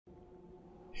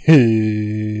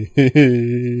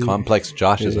Complex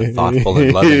Josh is a thoughtful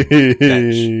and loving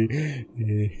bench.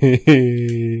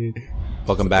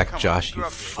 Welcome back, Josh, you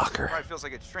fucker. Probably feels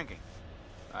like it's shrinking.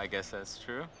 I guess that's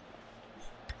true.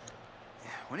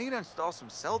 When are you gonna install some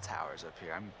cell towers up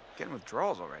here? I'm getting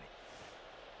withdrawals already.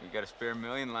 You got a spare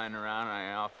million lying around,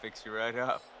 I'll fix you right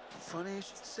up. Funny you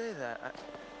should say that.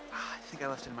 I think I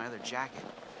left it in my other jacket.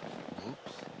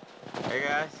 Oops. Hey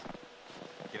guys,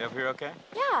 get up here okay?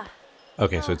 Yeah.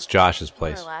 Okay, so it's Josh's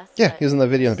place. Yeah, he was in the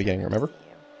video in the beginning, remember?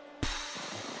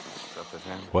 What's up with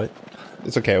him? What?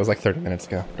 It's okay, it was like 30 minutes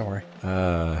ago, don't worry.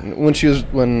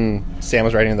 When Sam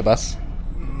was riding in the bus,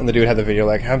 and the dude had the video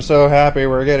like, I'm so happy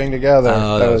we're getting together.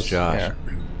 Oh, that was Josh. Yeah.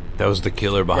 That was the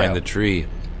killer behind the tree.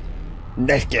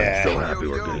 Nice guy. So happy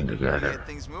we're getting together.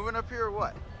 Things moving up here or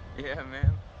what? Yeah,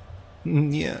 man.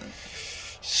 Yeah.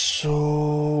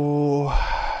 So...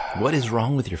 What is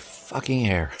wrong with your fucking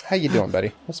hair? How you doing,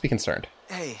 buddy? Let's be concerned.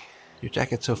 Hey. Your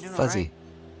jacket's so fuzzy. Right?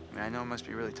 I mean, I know it must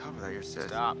be really tough without your sis.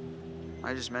 Stop.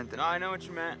 I just meant that... No, I know what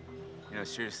you meant. You know,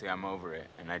 seriously, I'm over it,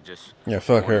 and I just... Yeah,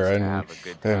 fuck her. I have a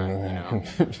good time, you know?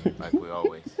 Like we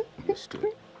always used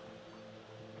to.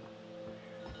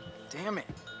 Damn it.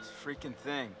 This freaking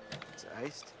thing. It's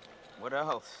iced. What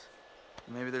else?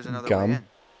 Maybe there's another Gum. way in.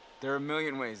 There are a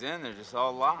million ways in, they're just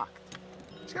all locked.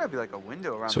 There's gotta be like a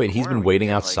window around So wait, the he's corner been where you waiting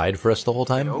can, outside for us the whole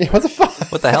time? Yeah, what the fuck?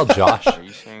 What the hell, Josh? Are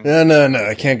you saying... No,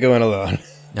 I can't go in alone.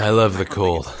 I love the I don't think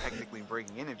cold. it's technically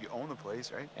breaking in if you own the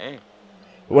place, right? Hey.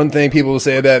 One thing people will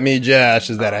say about me, Josh,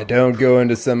 is that I don't go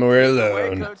into somewhere Wait,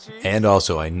 alone. Coachy. And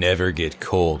also, I never get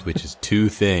cold, which is two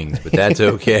things, but that's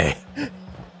okay.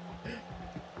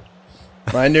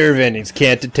 My nerve endings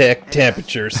can't detect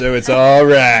temperature, so it's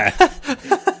alright.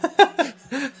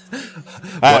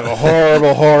 I have a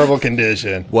horrible, horrible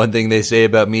condition. One thing they say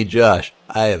about me, Josh,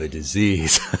 I have a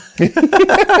disease.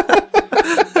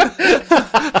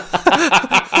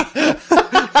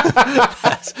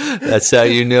 That's how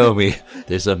you know me.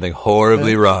 There's something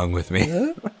horribly wrong with me.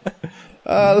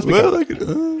 Let's be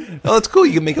Oh, it's cool.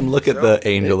 You can make him look at the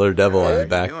angel or devil on his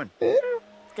back.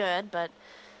 Good, but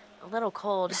a little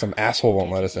cold. Some asshole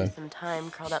won't let us in. Some time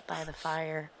curled up by the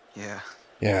fire. Yeah.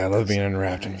 Yeah, I love being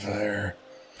enwrapped in fire.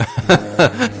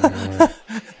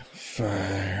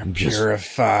 Fire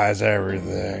purifies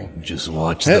everything. Just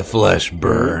watch the flesh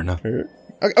burn.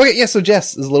 Okay, yeah, so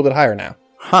Jess is a little bit higher now.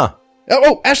 Huh.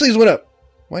 Oh, Ashley's went up.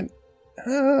 What?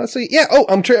 So yeah. Oh,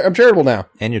 I'm charitable now.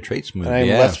 And your trait's moved. And I'm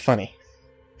yeah. less funny.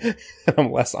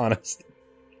 I'm less honest.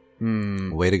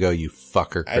 Way to go, you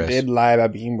fucker, Chris. I did lie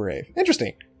about being brave.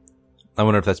 Interesting. I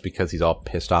wonder if that's because he's all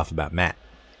pissed off about Matt.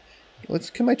 Let's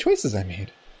look at my choices I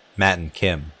made. Matt and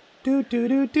Kim. Do. That's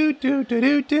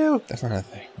not a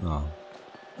thing. Oh. All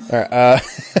right.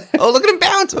 Oh, look at him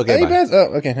bounce. Okay, Hey, bye. guys.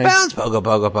 Oh, okay. Nice. Bounce. Pogo.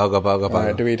 All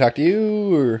right, do we talk to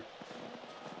you or?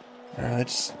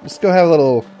 Let's go have a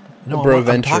little. No, bro I'm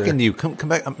venture. talking to you. Come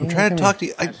back. I'm trying to talk to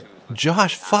you.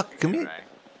 Josh, fuck. Come here. Right.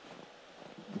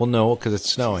 Well, no, because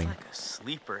it's snowing. Like a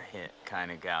sleeper hit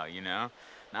kind of gal, you know?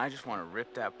 Now I just want to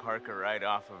rip that parka right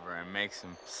off of her and make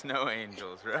some snow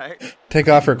angels, right? Take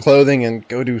off her clothing and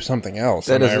go do something else.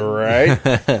 Am I right?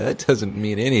 That doesn't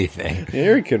mean anything.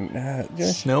 Yeah, you can.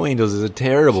 Snow angels is a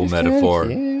terrible metaphor.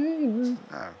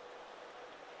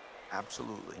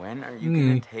 Absolutely. When are you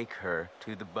going to take her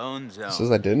to the bone zone?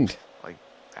 Says I didn't. Like,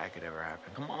 that could ever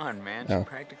happen. Come on, man. No. She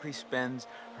practically spends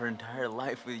her entire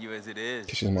life with you as it is.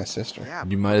 She's my sister. Yeah,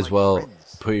 You but might as like well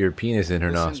friends. put your penis in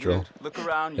her Listen, nostril. dude, look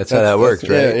around. That's how that works,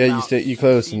 right? Yeah, you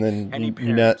close and then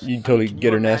you totally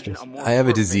get her nostrils. I have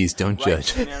a disease, don't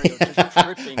judge.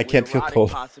 I can't feel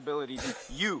cold.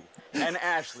 You and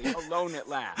Ashley alone at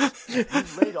last.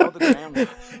 You've laid all the groundwork.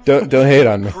 Don't hate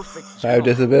on me. Perfect I have job.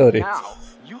 disabilities. Now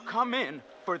you come in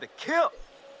for the kill.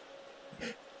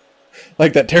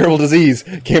 Like that terrible disease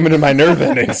came into my nerve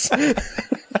endings.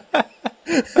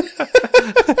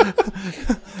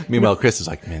 Meanwhile, Chris is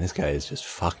like, man, this guy is just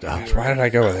fucked up. Why did I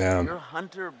go with him? You're a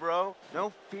hunter, bro.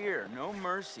 No fear, no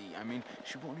mercy. I mean,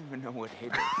 she won't even know what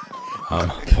hit her.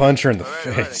 Punch her in the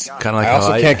face. Kind of like I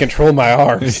also how can't control my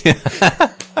arms.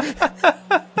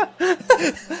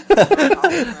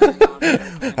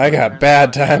 I got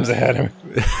bad times ahead of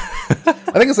me.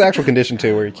 I think it's an actual condition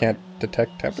too, where you can't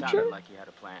detect temperature. Sounded like you had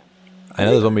a plan. I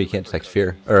know there's one where you can't detect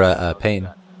fear or pain.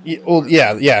 Well,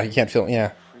 yeah, you can't feel.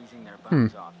 Yeah, Freezing their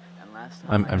butts off. And last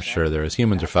time I'm sure there is.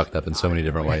 Humans are fucked up in so many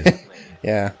different ways.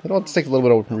 yeah. It'll take a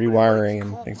little bit of rewiring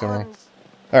and things going on.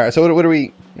 All right, so what are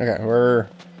we? Okay, we're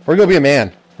gonna be a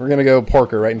man. We're gonna go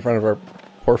porker right in front of our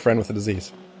poor friend with the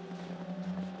disease.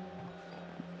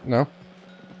 No?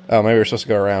 Oh, maybe we're supposed to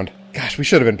go around. Gosh, we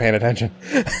should have been paying attention.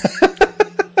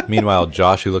 Meanwhile,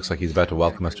 Josh, who looks like he's about to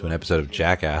welcome us to an episode of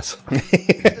Jackass. Turn off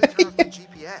the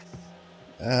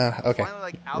GPS. Okay. Finally,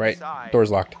 like, Right. outside,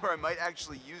 Door's locked. Or I might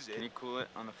actually use Can it. you cool it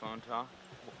on the phone, Tal?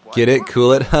 What? Get it?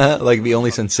 Cool it? Like the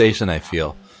only sensation I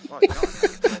feel. Well, you don't have to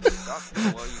set stuff.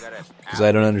 Well, you got an Because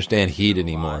I don't understand heat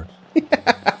anymore.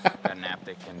 Got an app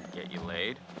that can get you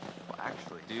laid? Well,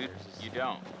 actually, Dude, you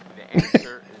don't. The answer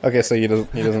is Okay, so he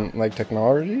doesn't like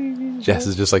technology? Jess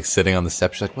is just like sitting on the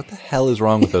steps. She's like, what the hell is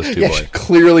wrong with those two Yeah, boys? she's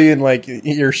clearly in like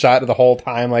earshot the whole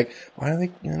time. Like, what do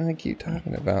they keep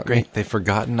talking about? Great, they've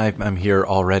forgotten I'm here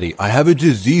already. I have a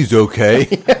disease, okay?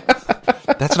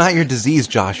 That's not your disease,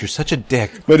 Josh. You're such a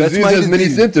dick. But That's disease my has many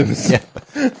disease. symptoms.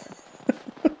 Yeah.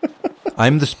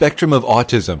 I'm the spectrum of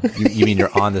autism. You mean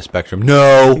you're on the spectrum?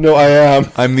 No. No, I am.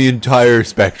 I'm the entire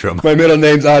spectrum. My middle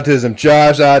name's Autism.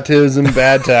 Josh Autism.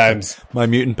 Bad times. My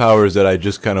mutant power is that I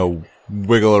just kind of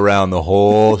wiggle around the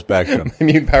whole spectrum. My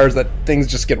mutant power is that things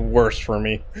just get worse for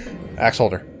me. Axe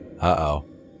holder. Uh-oh.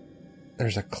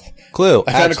 There's a Clue.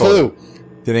 I found a Axe holder. clue.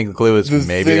 Do you think the clue is This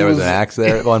maybe thing there was was- an axe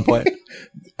there at one point?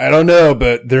 I don't know,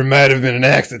 but there might have been an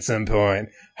axe at some point.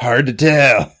 Hard to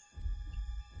tell.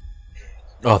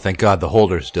 Oh, thank God the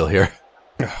holder's still here.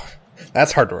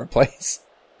 That's hard to replace.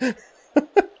 All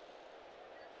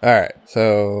right,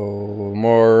 so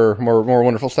more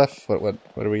wonderful stuff. What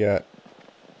do we got?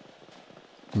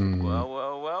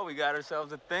 Well, we got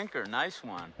ourselves a thinker. Nice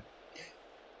one.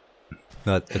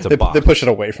 No, it's a They box. push it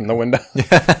away from the window.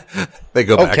 They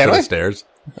go back can to the I? stairs.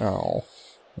 Oh,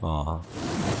 Aw.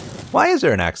 Why is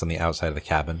there an axe on the outside of the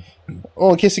cabin?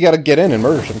 well, in case you got to get in and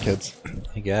murder some kids.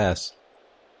 I guess.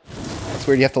 That's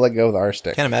weird. You have to let go of the R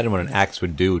stick. Can't imagine what an axe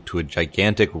would do to a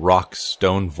gigantic rock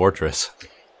stone fortress.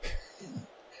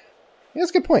 Yeah,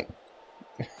 that's a good point.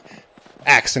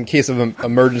 Axe in case of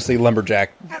emergency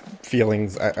lumberjack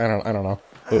feelings. I don't know.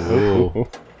 Ooh.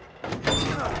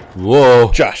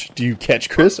 Whoa. Josh, do you catch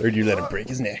Chris or do you let him break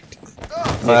his neck?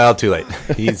 Well, too late.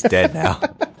 He's dead now.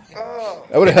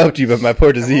 I would have helped you, but my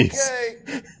poor disease.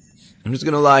 Okay. I'm just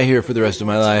gonna lie here for the rest of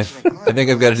my life. I think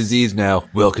I've got a disease now.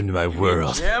 Welcome to my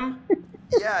world. Jim?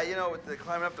 Yeah, you know, with the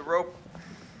climbing up the rope.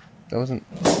 That wasn't.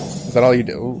 Is that all you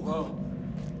do? Whoa.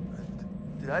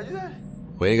 Did I do that?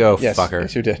 Way to go, Yes, fucker.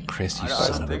 yes, you did. Chris, you I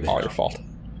son of a think bitch. All your fault.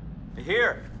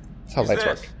 Here. That's how Who's lights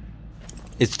this? work.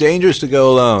 It's dangerous to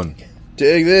go alone.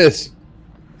 Take this.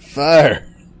 Fire.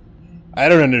 I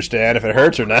don't understand if it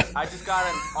hurts or not. I just got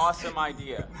an awesome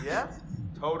idea. Yeah?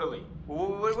 Totally.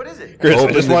 What is it? Chris, I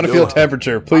Open just the want to feel door.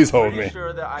 temperature. Please I'm hold pretty me.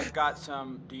 sure that I've got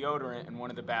some deodorant in one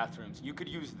of the bathrooms. You could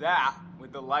use that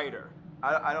with the lighter.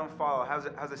 I don't follow. How's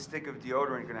a stick of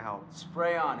deodorant gonna help?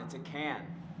 Spray on. It's a can.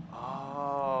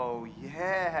 Oh,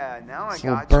 yeah. Now I So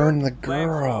got burn you. the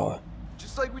girl.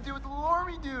 Just like we did with the little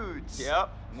army dudes. Yep.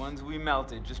 Ones we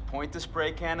melted. Just point the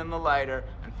spray can in the lighter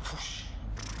and whoosh.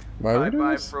 Why are we doing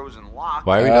Bye-bye this? frozen lock.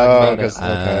 Why are we Oh, talking about 'cause- it?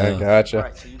 okay, All gotcha.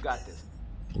 right, so you got this.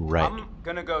 Right. I'm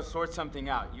gonna go sort something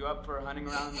out. You up for hunting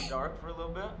around in the dark for a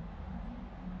little bit?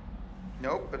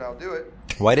 Nope, but I'll do it.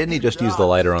 Why didn't he just use the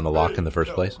lighter on the lock in the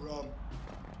first place?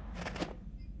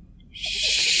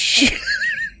 Shh.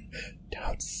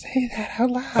 Don't say that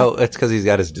out loud. Oh, it's because he's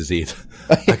got his disease.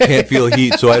 I can't feel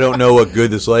heat, so I don't know what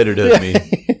good this lighter does me.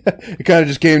 It kind of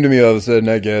just came to me all of a sudden,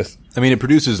 I guess. I mean, it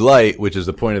produces light, which is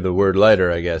the point of the word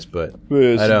lighter, I guess, but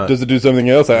I don't. Does it do something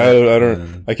else? I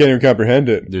don't. I can't even comprehend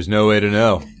it. There's no way to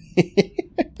know.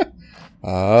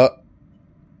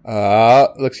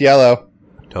 Looks yellow.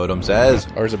 Totem says.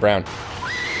 Or is it brown?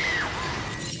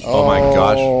 Oh my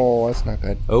gosh. Oh, that's not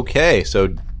good. Okay,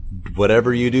 so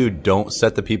whatever you do, don't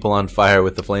set the people on fire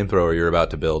with the flamethrower you're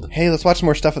about to build. Hey, let's watch some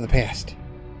more stuff of the past.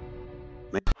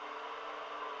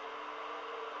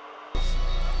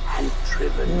 And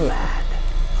driven mad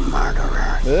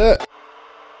murderer.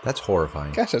 That's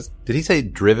horrifying. Gosh, that's... Did he say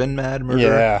driven mad murderer?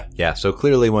 Yeah. Yeah, so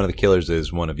clearly one of the killers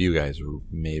is one of you guys,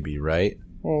 maybe, right?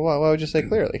 Well, why would you say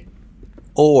clearly?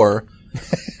 Or...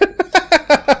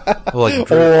 well,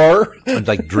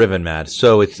 like driven mad.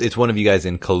 So it's one of you guys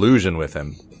in collusion with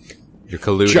him. You're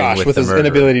colluding Josh, with with the his murderer.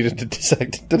 inability to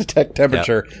detect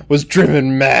temperature, was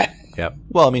driven mad. Yep.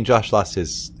 Well, I mean, Josh lost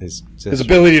his sister. His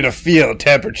ability to feel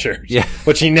temperature, Yeah.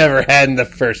 which he never had in the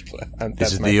first place.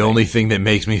 This is the only thing that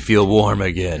makes me feel warm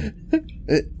again.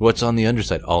 What's on the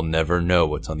underside? I'll never know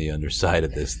what's on the underside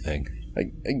of this thing.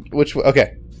 Which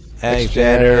okay?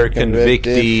 Alexander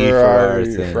convicted for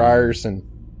arson.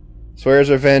 Swears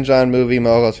revenge on movie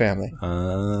mogul's family.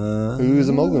 Who's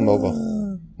the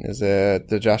mogul? Is it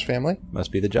the Josh family?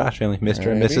 Must be the Josh family, Mr.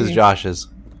 and Maybe. Mrs. Josh's.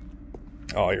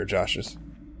 Oh, you're Josh's.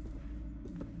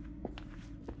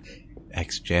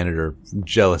 Ex-janitor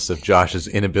jealous of Josh's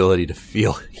inability to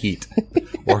feel heat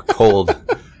or cold.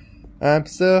 I'm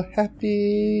so happy.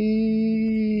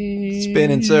 Spin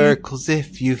in circles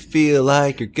if you feel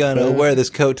like you're gonna wear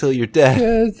this coat till you're dead.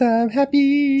 'Cause I'm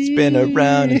happy. Spin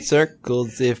around in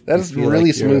circles if That you is feel really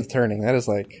like smooth turning. That is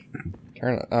like...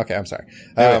 Okay, I'm sorry.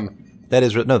 That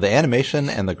is... No, the animation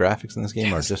and the graphics in this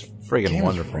game are just friggin' game is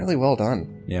wonderful. really well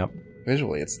done. Yep.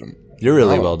 Visually, it's them. You're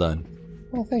really Oh. well done.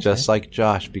 Well, thanks, Just like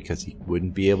Josh, because he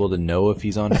wouldn't be able to know if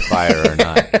he's on fire or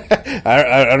not.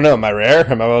 I don't know. Am I rare?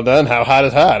 Am I well done? How hot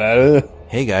is hot?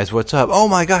 Hey guys, what's up? Oh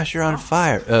my gosh, you're on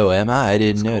fire. Oh, am I? I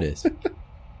didn't notice.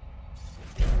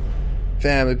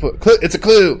 Family it's a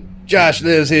clue. Josh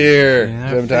lives here. In our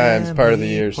Sometimes part of the family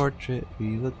years. portrait,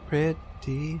 we look pretty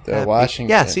The happy. Washington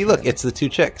Yeah, see, look, family. it's the two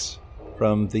chicks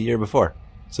from the year before.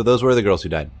 So those were the girls who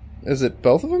died. Is it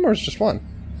both of them or is it just one?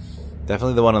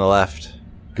 Definitely the one on the left.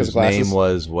 'Cause Whose glasses? name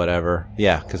was whatever.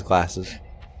 Yeah, because glasses.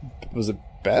 Was it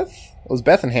Beth? It was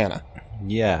Beth and Hannah.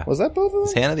 Yeah. Was that both of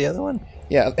Was them? Hannah the other one?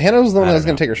 Yeah, Hannah was the one I that was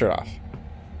don't going to know. take her shirt off.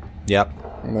 Yep.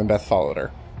 And then Beth followed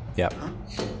her. Yep.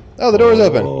 Oh, the door's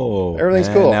open. Oh, Everything's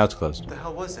and cool. Now it's closed. What the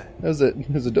hell was that?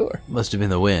 It was a door. Must have been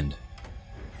the wind.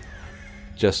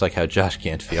 Just like how Josh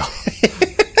can't feel.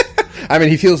 I mean,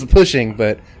 he feels the pushing,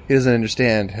 but he doesn't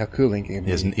understand how cooling can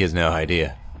be. He has no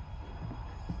idea.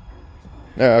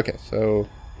 Oh, okay, so...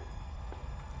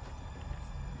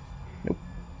 Nope.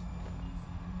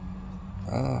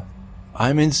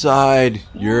 I'm inside.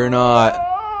 You're not.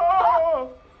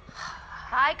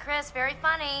 Hi, Chris. Very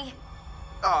funny.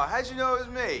 Oh, how'd you know it was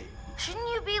me? Shouldn't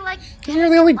you be like... You're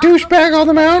the only douchebag on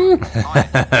the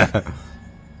mountain?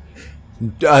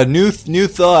 New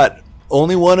thought.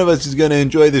 Only one of us is going to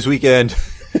enjoy this weekend,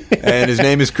 and his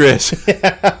name is Chris.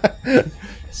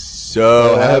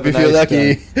 So I hope you feel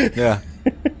lucky. time. Yeah.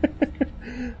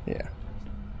 Yeah.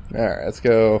 Alright, let's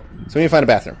go. So we need to find a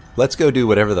bathroom. Let's go do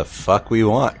whatever the fuck we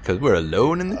want, because we're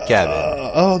alone in the cabin.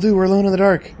 Oh, dude, we're alone in the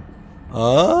dark.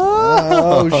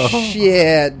 Oh, Oh,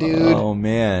 shit, dude. Oh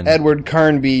man. Edward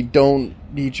Carnby, don't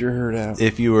eat your herd out.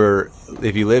 If you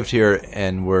lived here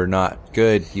and were not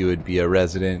good, you would be a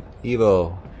resident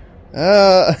evil.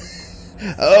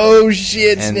 Oh,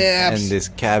 shit, And snaps. this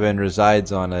cabin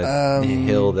resides on a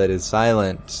hill that is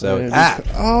silent. So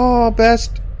Oh,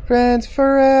 best friends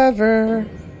forever.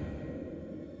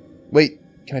 Wait,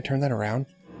 can I turn that around?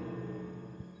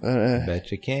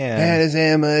 bet you That can. is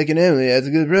Emma Economically. That's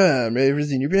a good rhyme. Ready for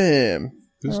senior prom.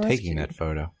 Who's that's taking cute. that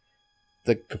photo?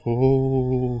 The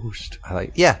ghost. I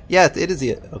like. Yeah, it is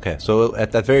the. Okay, so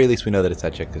at the very least, we know that it's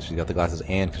that chick because she's got the glasses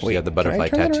and because she's got the butterfly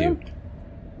can I turn that tattoo. around?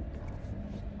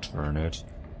 Turn it.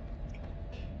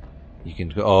 You can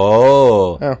go.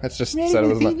 Oh. Oh, that's just said it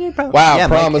was Maybe not. Wow, Yeah,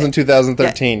 prom Mike- was in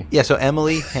 2013. Yeah. So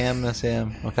Emily,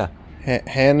 Sam. Okay.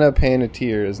 Hannah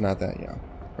Panettiere is not that young.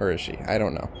 Or is she? I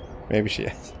don't know. Maybe she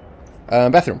is.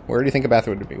 Bathroom. Where do you think a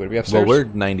bathroom would be? Would it be upstairs? Well, we're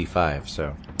 95,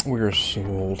 so We're so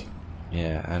old.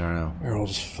 yeah. I don't know. We're old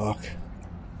as fuck.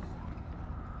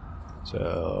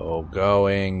 So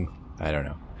going. I don't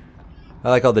know. I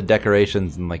like all the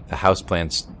decorations and like the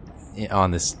houseplants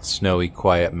on this snowy,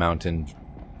 quiet mountain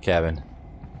cabin.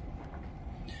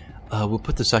 We'll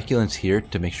put the succulents here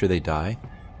to make sure they die,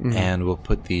 and we'll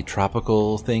put the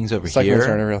tropical things over Succulents here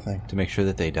aren't a real thing. to make sure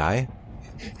that they die.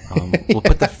 We'll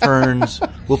put the ferns.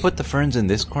 We'll put the ferns in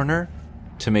this corner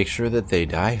to make sure that they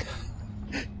die.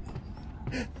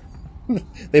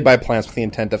 They buy plants with the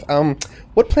intent of,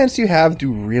 what plants do you have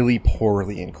do really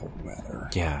poorly in cold weather?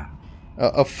 Yeah.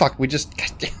 Oh, fuck, we just...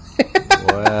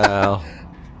 Well,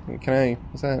 Can I...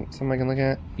 Is that something I can look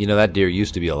at? you know that deer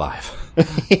used to be alive.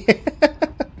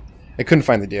 I couldn't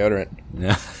find the deodorant.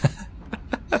 Yeah.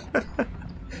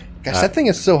 Gosh, that thing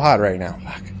is so hot right now.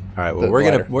 Fuck. All right. Well, The we're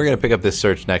ladder. gonna pick up this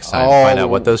search next time Oh. to find out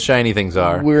what those shiny things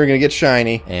are. We're gonna get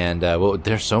shiny. And well,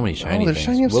 there's so many shiny there's things.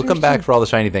 shiny We'll upstairs, come back too. for all the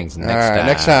shiny things next Alright, time.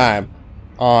 next time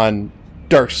on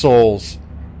Dark Souls,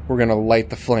 we're gonna light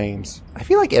the flames. I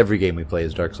feel like every game we play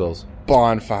is Dark Souls.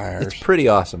 Bonfires. It's pretty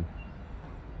awesome.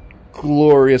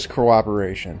 Glorious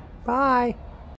cooperation. Bye.